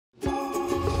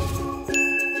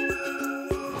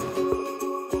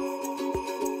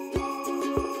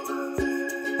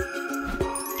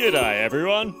G'day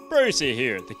everyone, Brucey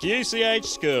here at the QCH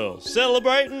school,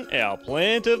 celebrating our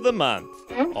plant of the month.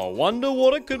 I wonder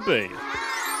what it could be.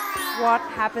 What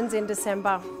happens in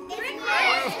December?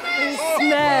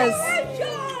 Christmas!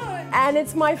 And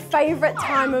it's my favourite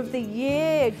time of the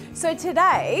year. So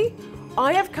today,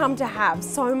 I have come to have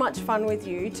so much fun with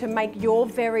you to make your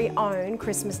very own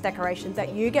Christmas decorations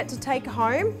that you get to take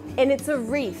home, and it's a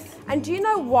wreath. And do you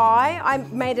know why I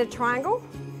made a triangle?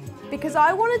 Because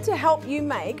I wanted to help you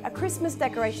make a Christmas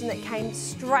decoration that came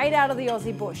straight out of the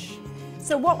Aussie bush.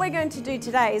 So what we're going to do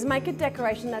today is make a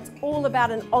decoration that's all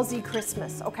about an Aussie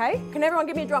Christmas, okay? Can everyone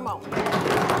give me a drum roll?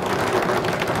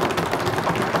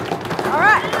 All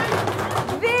right,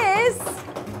 this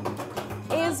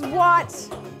is what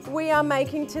we are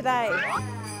making today.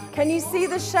 Can you see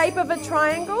the shape of a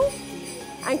triangle?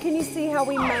 And can you see how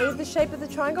we made the shape of the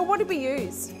triangle? What did we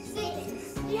use?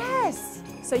 Yes.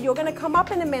 So you're going to come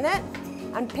up in a minute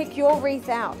and pick your wreath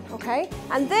out, okay?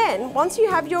 And then once you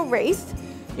have your wreath,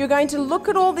 you're going to look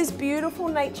at all this beautiful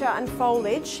nature and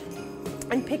foliage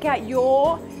and pick out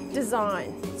your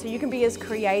design. So you can be as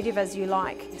creative as you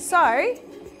like. So,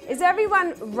 is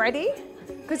everyone ready?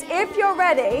 Because if you're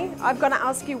ready, I've got to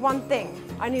ask you one thing.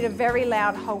 I need a very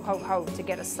loud ho, ho, ho to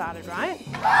get us started, right?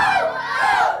 Ho,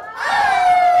 ho, ho!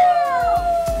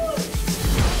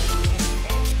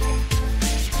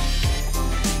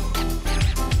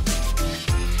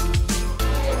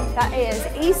 That is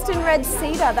Eastern Red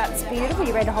Cedar. That's beautiful.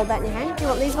 You ready to hold that in your hand? Do you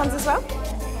want these ones as well?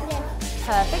 Yeah.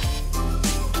 Perfect.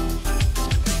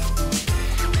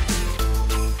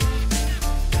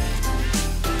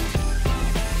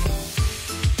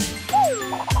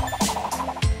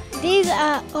 These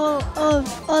are all of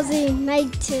Aussie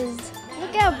natives.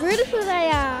 Look how beautiful they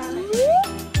are.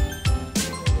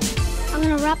 I'm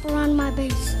going to wrap around my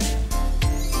base.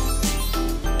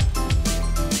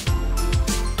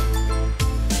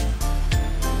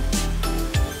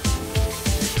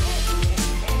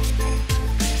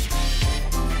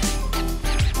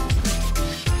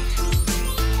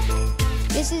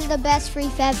 This is the best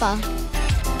wreath ever.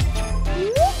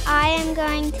 I am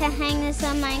going to hang this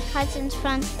on my cousin's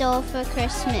front door for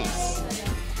Christmas.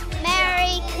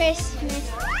 Merry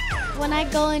Christmas. When I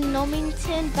go in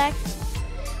Normington, back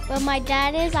where my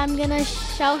dad is, I'm going to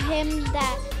show him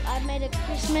that I made a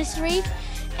Christmas wreath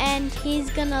and he's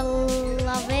going to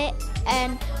love it.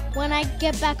 And when I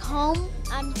get back home,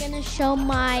 I'm going to show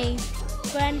my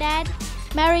granddad.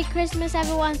 Merry Christmas,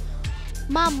 everyone.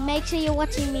 Mom, make sure you're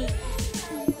watching me.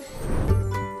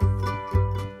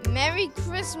 Merry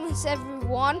Christmas,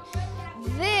 everyone.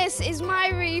 This is my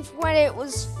wreath when it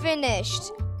was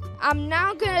finished. I'm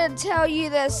now going to tell you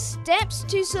the steps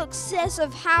to success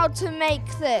of how to make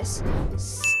this.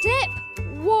 Step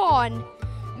 1,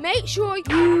 make sure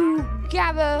you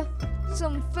gather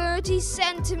some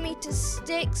 30cm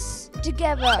sticks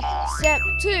together. Step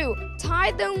 2,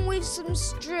 tie them with some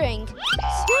string.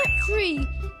 Step 3,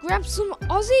 grab some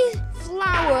Aussie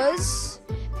flowers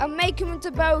and make them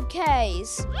into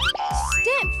bouquets.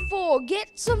 Step 4, get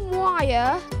some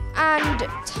wire and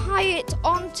tie it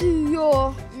onto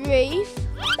your wreath.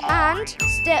 And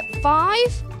step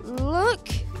 5, look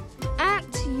at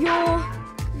your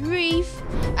wreath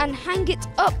and hang it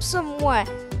up somewhere.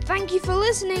 Thank you for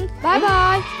listening. Bye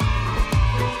bye.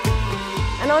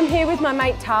 And I'm here with my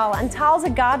mate Tal, and Tal's a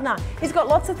gardener. He's got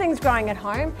lots of things growing at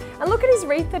home. And look at his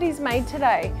wreath that he's made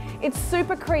today. It's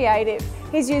super creative.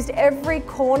 He's used every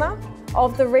corner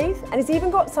of the wreath, and he's even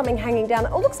got something hanging down.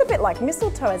 It looks a bit like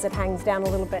mistletoe as it hangs down a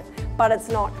little bit, but it's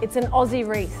not. It's an Aussie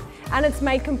wreath, and it's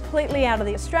made completely out of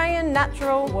the Australian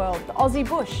natural world, the Aussie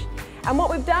bush. And what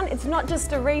we've done, it's not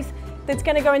just a wreath that's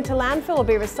going to go into landfill or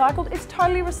be recycled, it's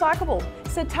totally recyclable.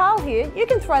 So Tal here, you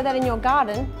can throw that in your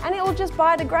garden and it will just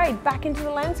biodegrade back into the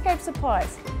landscape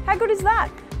supplies. How good is that?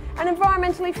 An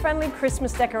environmentally friendly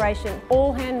Christmas decoration,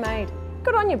 all handmade.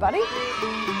 Good on you, buddy.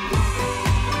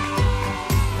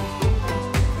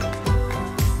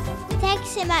 Thanks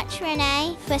so much,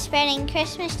 Renee, for spreading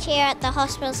Christmas cheer at the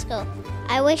hospital school.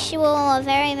 I wish you all a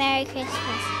very Merry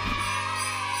Christmas.